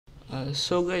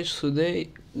So guys,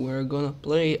 today we're gonna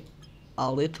play a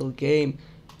little game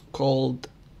called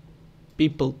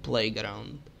People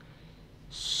Playground.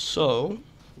 So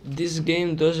this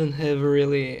game doesn't have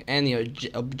really any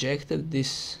objective.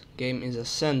 This game is a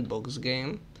sandbox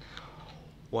game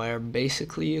where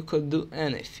basically you could do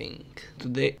anything.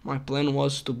 Today my plan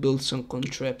was to build some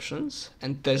contraptions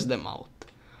and test them out.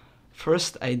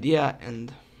 First idea,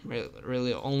 and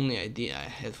really only idea I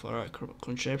had for a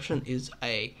contraption, is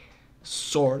a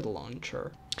sword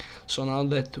launcher. So now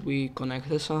that we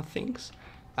connected some things,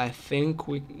 I think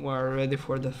we were ready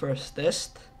for the first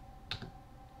test.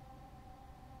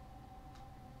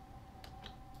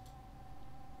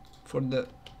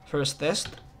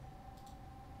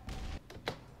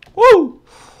 Woo!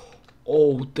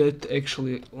 Oh, that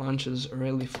actually launches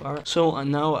really far. So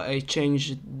now I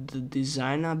changed the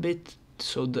design a bit,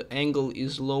 so the angle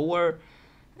is lower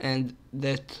and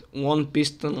that one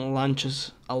piston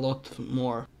launches a lot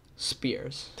more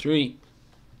spears. 3,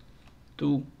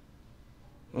 2,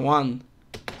 1.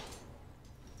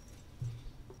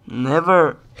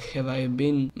 Never have I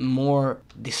been more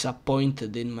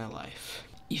disappointed in my life.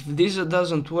 If this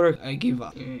doesn't work, I give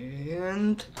up.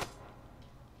 And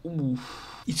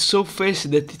it's so fast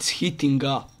that it's heating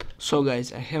up. So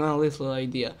guys, I have a little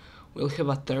idea. We'll have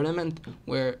a tournament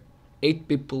where 8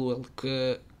 people will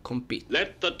compete.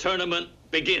 Let the tournament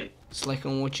begin. It's like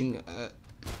I'm watching a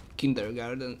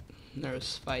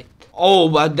kindergartners fight. Oh,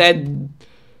 but that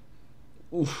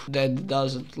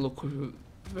doesn't look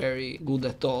very good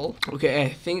at all. Okay, I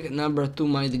think number 2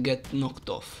 might get knocked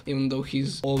off, even though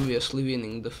he's obviously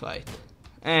winning the fight.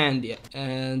 And yeah,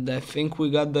 and I think we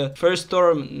got the first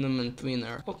tournament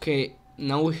winner. Okay,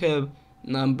 now we have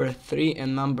number 3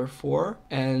 and number 4,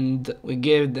 and we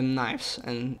gave them knives,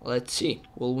 and let's see,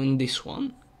 we'll win this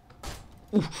one.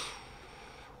 Oof.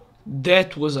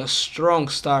 That was a strong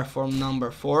start from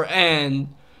number 4,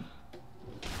 and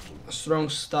a strong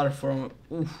start from...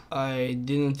 I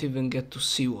didn't even get to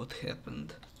see what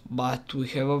happened. But we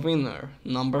have a winner,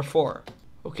 number 4.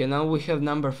 Okay, now we have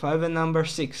number 5 and number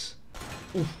 6.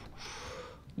 Oof.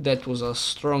 That was a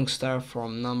strong start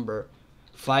from number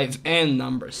 5 and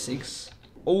number 6.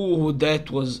 Oh, that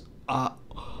was a...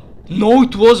 No,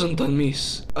 it wasn't a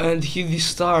miss. And he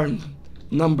disarmed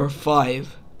number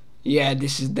 5. Yeah,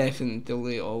 this is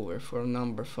definitely over for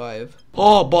number 5.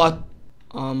 Oh, but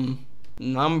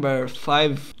number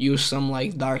 5 used some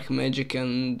like dark magic,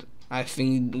 and I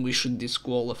think we should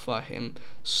disqualify him.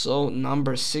 So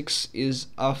number 6 is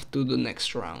off to the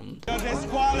next round.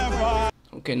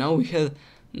 Okay, now we have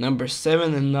number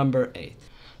 7 and number 8.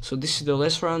 So this is the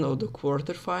last round of the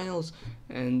quarterfinals,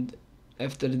 and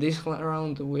after this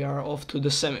round we are off to the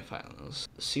semifinals.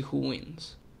 See who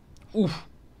wins. Oof,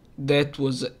 that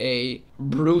was a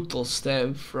brutal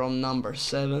stab from number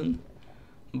 7,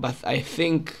 but I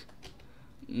think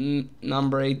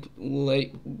number 8 will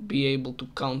be able to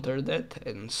counter that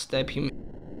and stab him.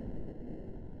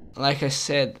 Like I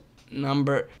said,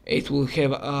 number 8 will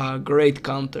have a great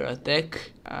counter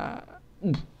attack.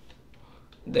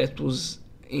 That was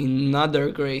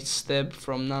another great stab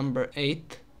from number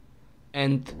 8,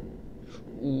 and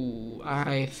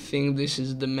I think this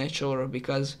is the match over,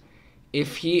 because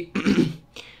if he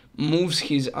moves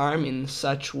his arm in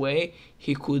such way,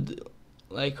 he could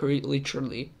like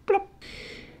literally plop.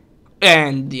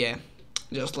 And yeah,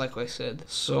 just like I said.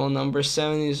 So number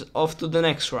 7 is off to the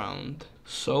next round.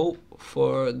 So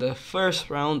for the first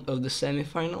round of the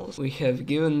semifinals, we have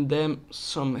given them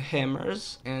some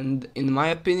hammers, and in my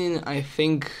opinion I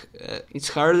think it's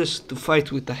hardest to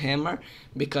fight with a hammer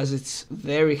because it's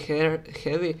very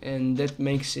heavy, and that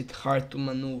makes it hard to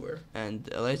maneuver. And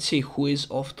let's see who is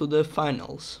off to the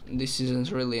finals. This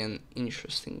isn't really an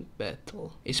interesting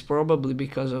battle. It's probably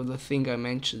because of the thing I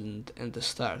mentioned at the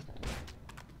start.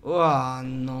 Oh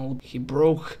no, he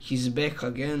broke his back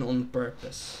again on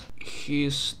purpose. He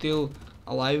is still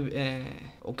alive.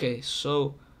 Okay,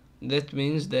 so that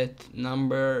means that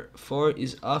number 4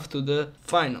 is off to the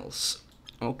finals.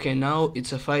 Okay, now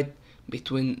it's a fight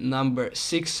between number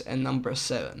 6 and number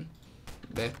 7.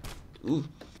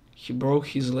 He broke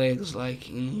his legs like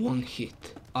in one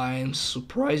hit. I am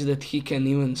surprised that he can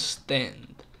even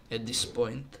stand at this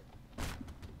point.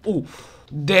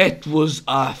 That was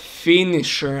a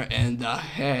finisher and a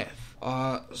half.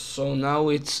 So now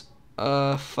it's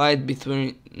a fight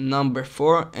between number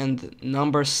 4 and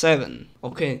number 7.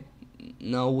 Okay,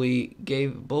 now we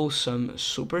gave both some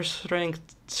super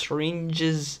strength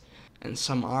syringes and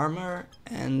some armor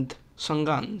and some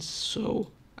guns. So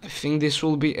I think this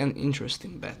will be an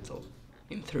interesting battle.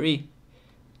 In 3,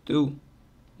 2,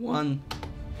 1,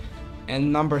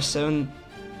 and number 7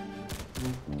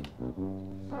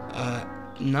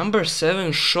 Number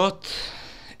 7 shot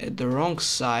at the wrong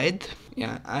side.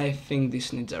 Yeah, I think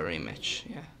this needs a rematch.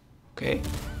 Yeah. Okay.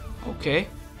 Okay.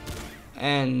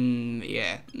 And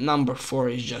yeah, number 4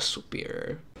 is just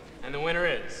superior. And the winner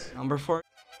is... Number 4.